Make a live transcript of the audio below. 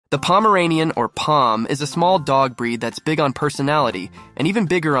The Pomeranian, or Pom, is a small dog breed that's big on personality and even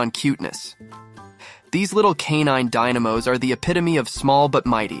bigger on cuteness. These little canine dynamos are the epitome of small but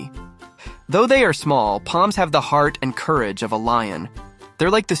mighty. Though they are small, Poms have the heart and courage of a lion. They're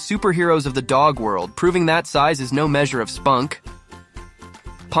like the superheroes of the dog world, proving that size is no measure of spunk.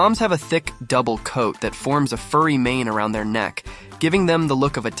 Poms have a thick, double coat that forms a furry mane around their neck, giving them the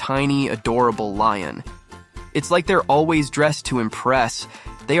look of a tiny, adorable lion. It's like they're always dressed to impress.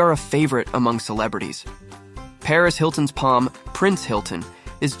 They are a favorite among celebrities. Paris Hilton's Pom, Prince Hilton,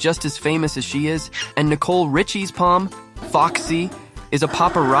 is just as famous as she is, and Nicole Richie's Pom, Foxy, is a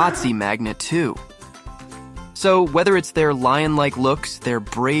paparazzi magnet too. So whether it's their lion-like looks, their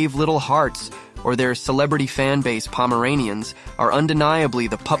brave little hearts, or their celebrity fan base Pomeranians are undeniably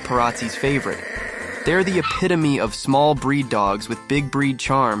the paparazzi's favorite. They're the epitome of small breed dogs with big breed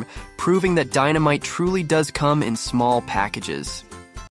charm, proving that dynamite truly does come in small packages.